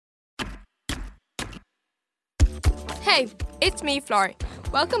Hey, it's me, Florrie.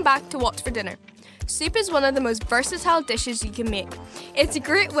 Welcome back to What's for Dinner. Soup is one of the most versatile dishes you can make. It's a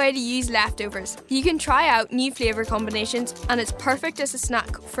great way to use leftovers. You can try out new flavour combinations and it's perfect as a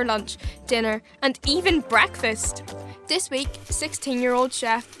snack for lunch, dinner and even breakfast. This week, 16-year-old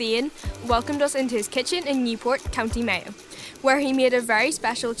chef Thien welcomed us into his kitchen in Newport, County Mayo, where he made a very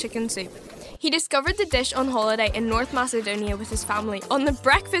special chicken soup. He discovered the dish on holiday in North Macedonia with his family on the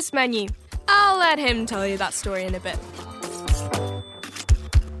breakfast menu. I'll let him tell you that story in a bit.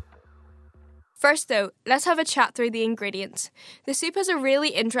 First though, let's have a chat through the ingredients. The soup has a really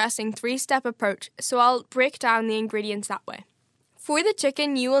interesting 3-step approach, so I'll break down the ingredients that way. For the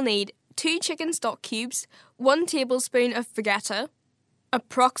chicken, you will need 2 chicken stock cubes, 1 tablespoon of vegeta,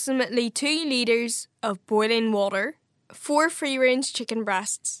 approximately 2 litres of boiling water, 4 free-range chicken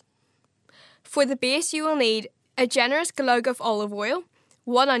breasts. For the base, you will need a generous glug of olive oil,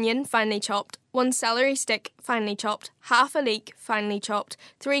 1 onion finely chopped, 1 celery stick finely chopped, half a leek finely chopped,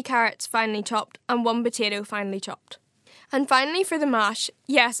 3 carrots finely chopped, and 1 potato finely chopped. And finally for the mash,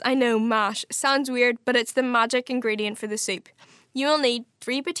 yes, I know mash, sounds weird, but it's the magic ingredient for the soup. You will need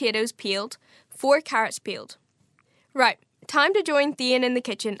 3 potatoes peeled, 4 carrots peeled. Right, time to join Thien in the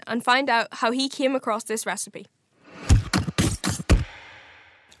kitchen and find out how he came across this recipe.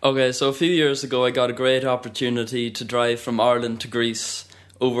 Okay, so a few years ago I got a great opportunity to drive from Ireland to Greece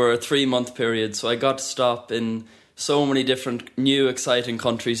over a 3-month period. So I got to stop in so many different new exciting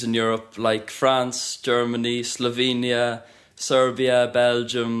countries in Europe like France, Germany, Slovenia, Serbia,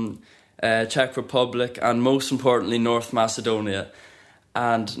 Belgium, Czech Republic and most importantly North Macedonia.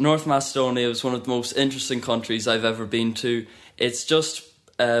 And North Macedonia was one of the most interesting countries I've ever been to. It's just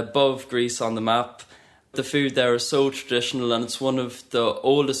above Greece on the map. The food there is so traditional and it's one of the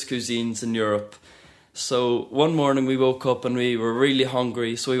oldest cuisines in Europe. So one morning we woke up and we were really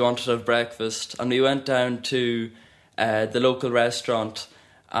hungry, so we wanted to have breakfast. And we went down to the local restaurant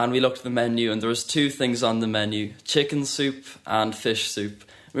and we looked at the menu and there was 2 things on the menu, chicken soup and fish soup.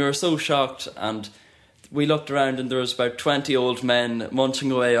 We were so shocked and we looked around and there was about 20 old men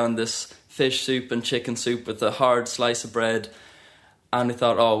munching away on this fish soup and chicken soup with a hard slice of bread. And we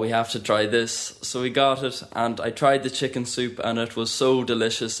thought, oh, we have to try this. So we got it and I tried the chicken soup and it was so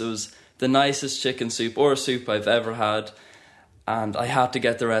delicious. It was the nicest chicken soup or soup I've ever had. And I had to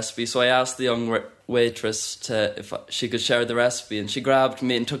get the recipe. So I asked the young waitress if she could share the recipe. And she grabbed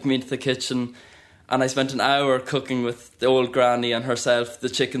me and took me into the kitchen. And I spent an hour cooking with the old granny and herself the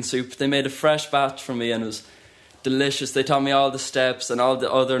chicken soup. They made a fresh batch for me and it was delicious. They taught me all the steps and all the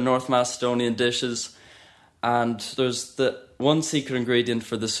other North Macedonian dishes. And there's the one secret ingredient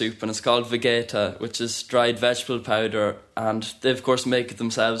for the soup and it's called vegeta, which is dried vegetable powder, and they of course make it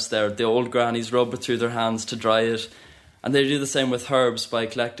themselves there. The old grannies rub it through their hands to dry it, and they do the same with herbs by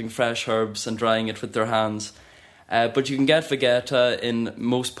collecting fresh herbs and drying it with their hands. But you can get vegeta in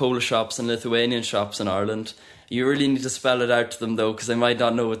most Polish shops and Lithuanian shops in Ireland. You really need to spell it out to them though, because they might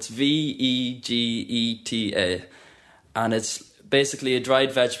not know. It's Vegeta, and it's basically a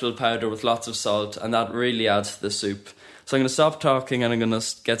dried vegetable powder with lots of salt, and that really adds to the soup. So I'm going to stop talking and I'm going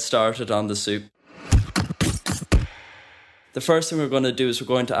to get started on the soup. The first thing we're going to do is we're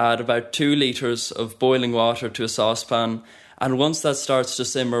going to add about 2 litres of boiling water to a saucepan, and once that starts to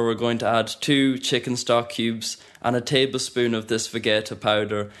simmer we're going to add 2 chicken stock cubes and a tablespoon of this vegeta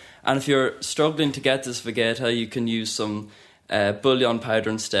powder. And if you're struggling to get this vegeta, you can use some bouillon powder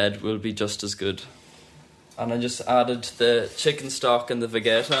instead. It will be just as good. And I just added the chicken stock and the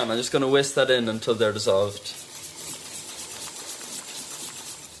vegeta and I'm just going to whisk that in until they're dissolved.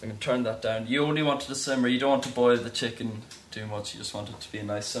 I can turn that down. You only want it to simmer, you don't want to boil the chicken too much, you just want it to be a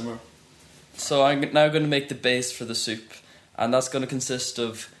nice simmer. So I'm now going to make the base for the soup, and that's going to consist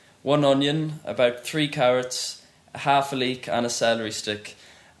of 1 onion, about 3 carrots, half a leek and a celery stick.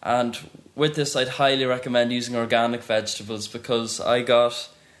 And with this I'd highly recommend using organic vegetables because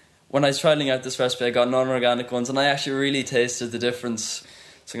when I was trialling out this recipe I got non-organic ones and I actually really tasted the difference.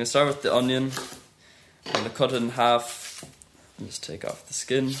 So I'm going to start with the onion. I'm going to cut it in half. Just take off the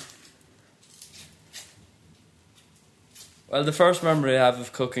skin. Well, the first memory I have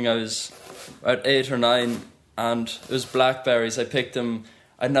of cooking, I was about 8 or 9 and it was blackberries. I picked them,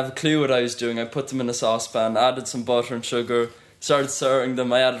 I didn't have a clue what I was doing. I put them in a saucepan, added some butter and sugar, started stirring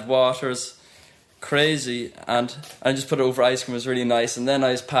them, I added waters, crazy, and I just put it over ice cream. It was really nice. And then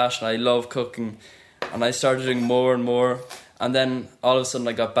I was passionate, I love cooking and I started doing more and more, and then all of a sudden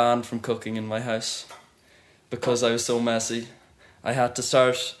I got banned from cooking in my house because I was so messy. I had to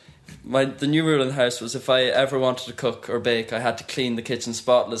start, the new rule in the house was if I ever wanted to cook or bake, I had to clean the kitchen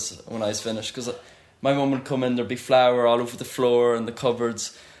spotless when I was finished, because my mum would come in, there'd be flour all over the floor and the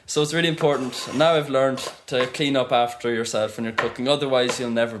cupboards. So it's really important. Now I've learned to clean up after yourself when you're cooking, otherwise you'll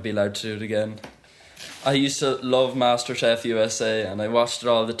never be allowed to do it again. I used to love MasterChef USA and I watched it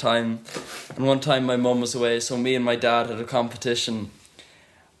all the time. And one time my mum was away, so me and my dad had a competition.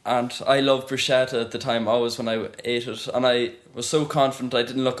 And I loved bruschetta at the time, always when I ate it. And I was so confident I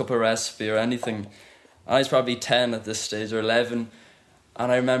didn't look up a recipe or anything. I was probably 10 at this stage, or 11.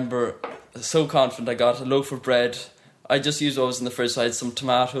 And I remember so confident I got a loaf of bread. I just used what was in the fridge, so I had some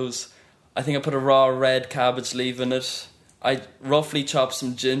tomatoes. I think I put a raw red cabbage leaf in it. I roughly chopped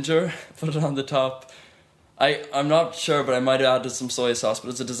some ginger, put it on the top. I'm not sure, but I might have added some soy sauce, but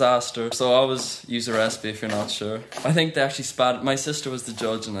it's a disaster. So always use a recipe if you're not sure. I think they actually spat it. My sister was the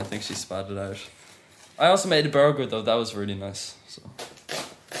judge and I think she spat it out. I also made a burger though, that was really nice.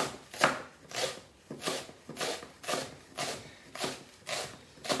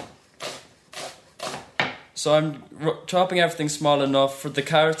 So I'm chopping everything small enough. For the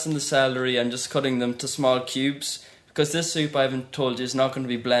carrots and the celery, I'm just cutting them to small cubes. Because this soup, I haven't told you, is not going to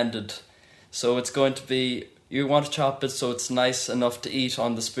be blended. So it's going to be, you want to chop it so it's nice enough to eat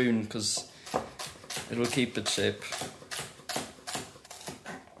on the spoon because it will keep its shape.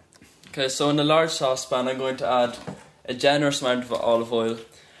 Okay, so in a large saucepan I'm going to add a generous amount of olive oil.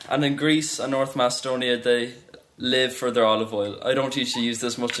 And in Greece and North Macedonia they live for their olive oil. I don't usually use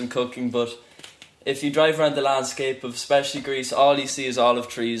this much in cooking, but if you drive around the landscape of especially Greece, all you see is olive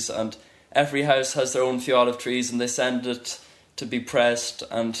trees, and every house has their own few olive trees and they send it to be pressed,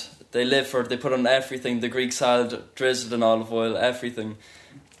 and they live for it. They put on everything, the Greek salad, drizzled in olive oil, everything.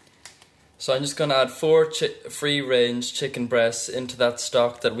 So I'm just going to add 4 free-range chicken breasts into that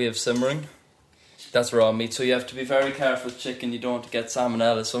stock that we have simmering. That's raw meat, so you have to be very careful with chicken. You don't want to get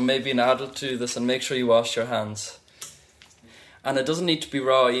salmonella. So maybe an adult do this and make sure you wash your hands. And it doesn't need to be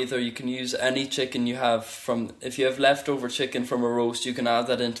raw either. You can use any chicken you have from... If you have leftover chicken from a roast, you can add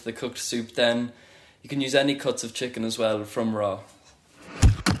that into the cooked soup then. You can use any cuts of chicken as well from raw.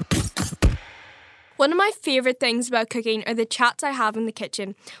 One of my favourite things about cooking are the chats I have in the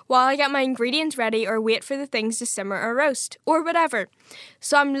kitchen while I get my ingredients ready or wait for the things to simmer or roast, or whatever.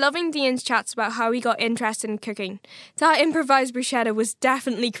 So I'm loving Thien's chats about how he got interested in cooking. That improvised bruschetta was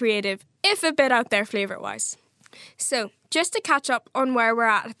definitely creative, if a bit out there flavour-wise. So, just to catch up on where we're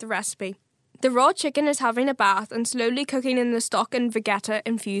at the recipe. The raw chicken is having a bath and slowly cooking in the stock and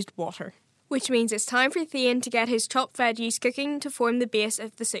vegeta-infused water, which means it's time for Thien to get his chopped veggies cooking to form the base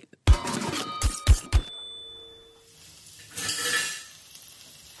of the soup.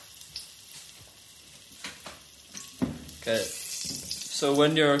 Okay, so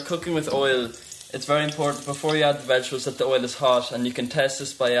when you're cooking with oil, it's very important before you add the vegetables that the oil is hot, and you can test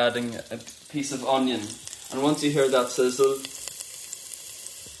this by adding a piece of onion. And once you hear that sizzle,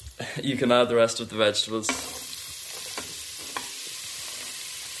 you can add the rest of the vegetables.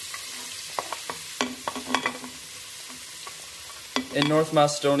 In North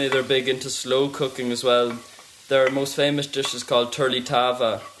Macedonia, they're big into slow cooking as well. Their most famous dish is called turli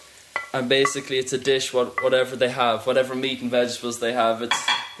tava. And basically it's a dish, whatever they have, whatever meat and vegetables they have.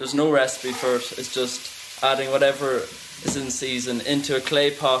 There's no recipe for it. It's just adding whatever is in season into a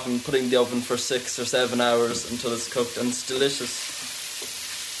clay pot and putting the oven for 6 or 7 hours until it's cooked, and it's delicious.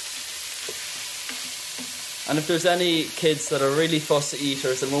 And if there's any kids that are really fussy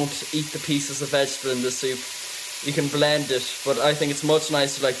eaters and won't eat the pieces of vegetable in the soup, you can blend it, but I think it's much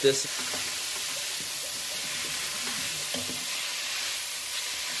nicer like this.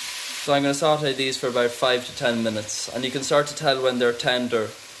 So I'm going to saute these for about 5 to 10 minutes, and you can start to tell when they're tender.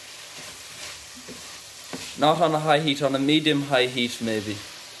 Not on a high heat, on a medium-high heat maybe.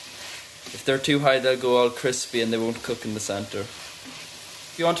 If they're too high, they'll go all crispy and they won't cook in the centre.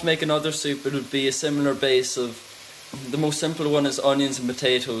 If you want to make another soup, it would be a similar base of... The most simple one is onions and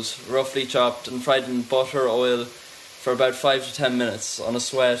potatoes, roughly chopped and fried in butter or oil for about 5 to 10 minutes on a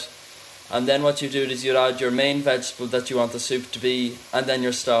sweat. And then what you do is you'd add your main vegetable that you want the soup to be, and then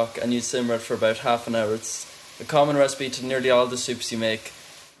your stock, and you'd simmer it for about half an hour. It's a common recipe to nearly all the soups you make.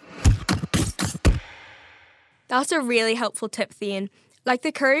 That's a really helpful tip, Thien. Like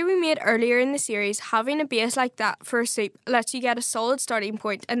the curry we made earlier in the series, having a base like that for a soup lets you get a solid starting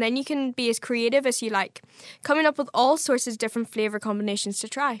point, and then you can be as creative as you like, coming up with all sorts of different flavour combinations to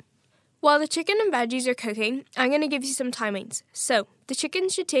try. While the chicken and veggies are cooking, I'm going to give you some timings. So, the chicken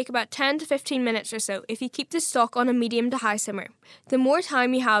should take about 10 to 15 minutes or so if you keep the stock on a medium to high simmer. The more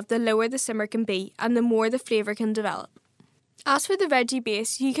time you have, the lower the simmer can be, and the more the flavour can develop. As for the veggie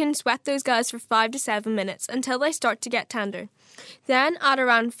base, you can sweat those guys for 5 to 7 minutes until they start to get tender. Then add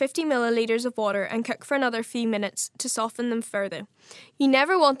around 50 millilitres of water and cook for another few minutes to soften them further. You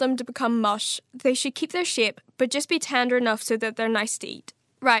never want them to become mush. They should keep their shape, but just be tender enough so that they're nice to eat.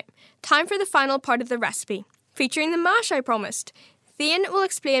 Right, time for the final part of the recipe, featuring the mash I promised. Thien will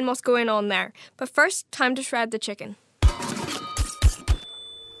explain what's going on there, but first, time to shred the chicken.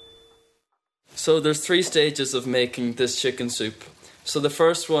 So there's 3 stages of making this chicken soup. So the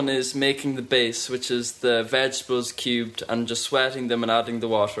first one is making the base, which is the vegetables cubed and just sweating them and adding the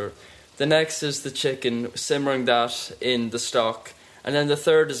water. The next is the chicken, simmering that in the stock. And then the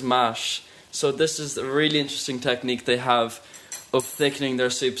third is mash. So this is a really interesting technique they have of thickening their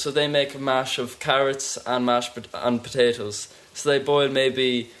soup. So they make a mash of carrots and and potatoes. So they boil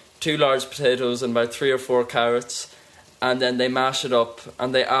maybe 2 large potatoes and about 3 or 4 carrots, and then they mash it up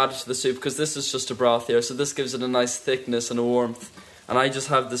and they add it to the soup, because this is just a broth here, so this gives it a nice thickness and a warmth. And I just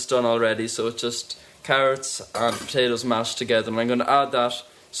have this done already, so it's just carrots and potatoes mashed together, and I'm going to add that.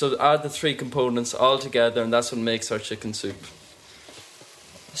 So add the 3 components all together, and that's what makes our chicken soup.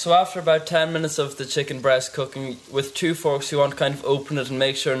 So after about 10 minutes of the chicken breast cooking, with 2 forks you want to kind of open it and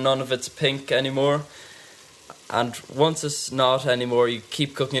make sure none of it's pink anymore. And once it's not anymore, you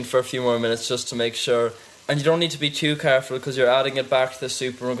keep cooking it for a few more minutes just to make sure. And you don't need to be too careful, because you're adding it back to the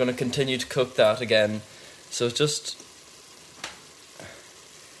soup and we're going to continue to cook that again. So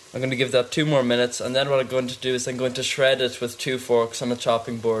I'm going to give that 2 more minutes, and then what I'm going to do is I'm going to shred it with 2 forks on a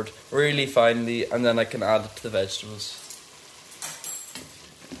chopping board really finely, and then I can add it to the vegetables.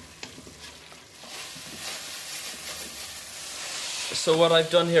 So what I've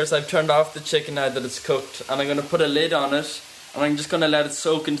done here is I've turned off the chicken now that it's cooked, and I'm going to put a lid on it, and I'm just going to let it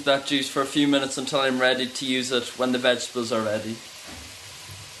soak into that juice for a few minutes until I'm ready to use it when the vegetables are ready.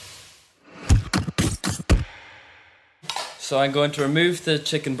 So I'm going to remove the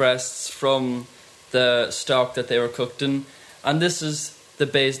chicken breasts from the stock that they were cooked in, and this is the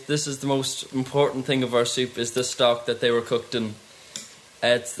base. This is the most important thing of our soup, is the stock that they were cooked in.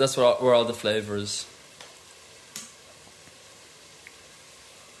 That's where all the flavour is.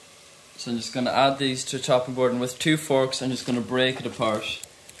 So I'm just going to add these to a chopping board, and with 2 forks I'm just going to break it apart.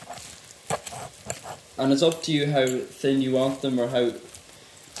 And it's up to you how thin you want them or how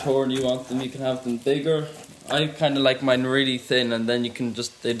torn you want them. You can have them bigger. I kind of like mine really thin, and then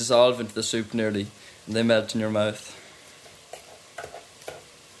they dissolve into the soup nearly, and they melt in your mouth.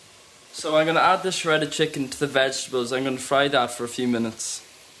 So I'm going to add the shredded chicken to the vegetables. I'm going to fry that for a few minutes.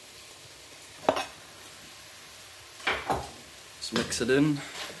 Just mix it in.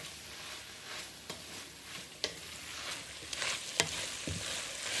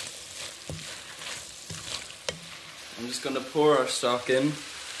 I'm just going to pour our stock in.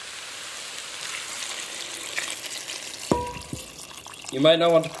 You might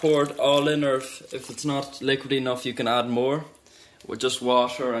not want to pour it all in, or if it's not liquidy enough you can add more with just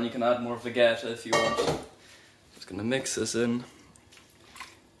water, and you can add more vegeta if you want. Just going to mix this in.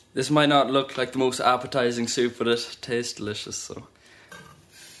 This might not look like the most appetizing soup, but it tastes delicious. So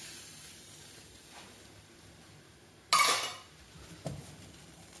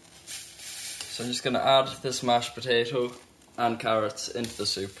I'm just going to add this mashed potato and carrots into the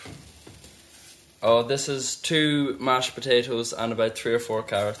soup. Oh, this is 2 mashed potatoes and about 3 or 4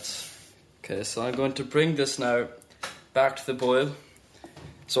 carrots. Okay, so I'm going to bring this now back to the boil.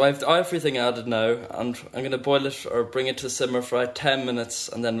 So I have everything added now, and I'm going to boil it or bring it to simmer for about 10 minutes,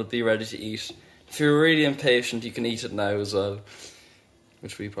 and then it'll be ready to eat. If you're really impatient, you can eat it now as well,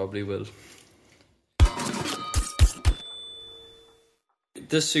 which we probably will.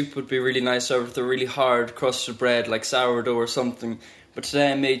 This soup would be really nice served with a really hard crusted bread like sourdough or something, but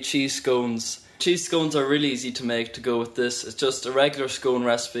today I made cheese scones. Cheese scones are really easy to make to go with this. It's just a regular scone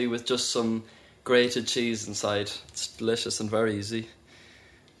recipe with just some grated cheese inside. It's delicious and very easy.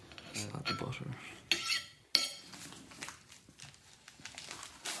 Just add the butter.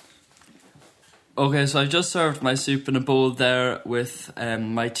 Okay, so I've just served my soup in a bowl there with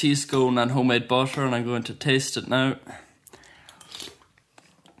my cheese scone and homemade butter, and I'm going to taste it now.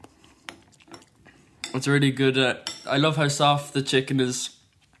 It's really good. I love how soft the chicken is.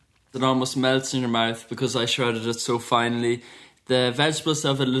 It almost melts in your mouth because I shredded it so finely. The vegetables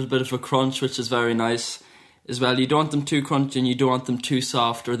have a little bit of a crunch, which is very nice as well. You don't want them too crunchy and you don't want them too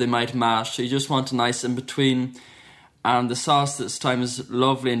soft, or they might mash. So you just want a nice in between. And the sauce this time is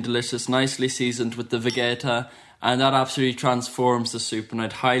lovely and delicious, nicely seasoned with the vegeta, and that absolutely transforms the soup, and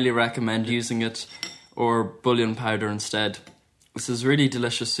I'd highly recommend using it or bouillon powder instead. This is really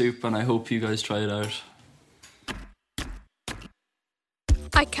delicious soup, and I hope you guys try it out.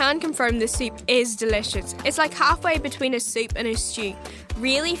 I can confirm this soup is delicious. It's like halfway between a soup and a stew.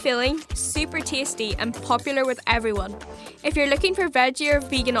 Really filling, super tasty and popular with everyone. If you're looking for veggie or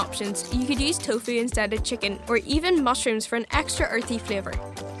vegan options, you could use tofu instead of chicken or even mushrooms for an extra earthy flavour.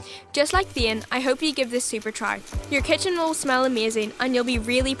 Just like Thien, I hope you give this soup a try. Your kitchen will smell amazing and you'll be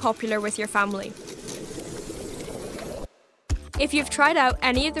really popular with your family. If you've tried out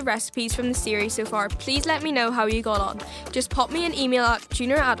any of the recipes from the series so far, please let me know how you got on. Just pop me an email at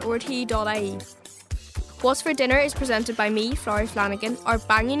junior@orte.ie. What's for Dinner is presented by me, Florrie Flanagan. Our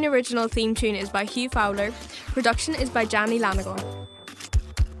banging original theme tune is by Hugh Fowler. Production is by Janny Lanagan.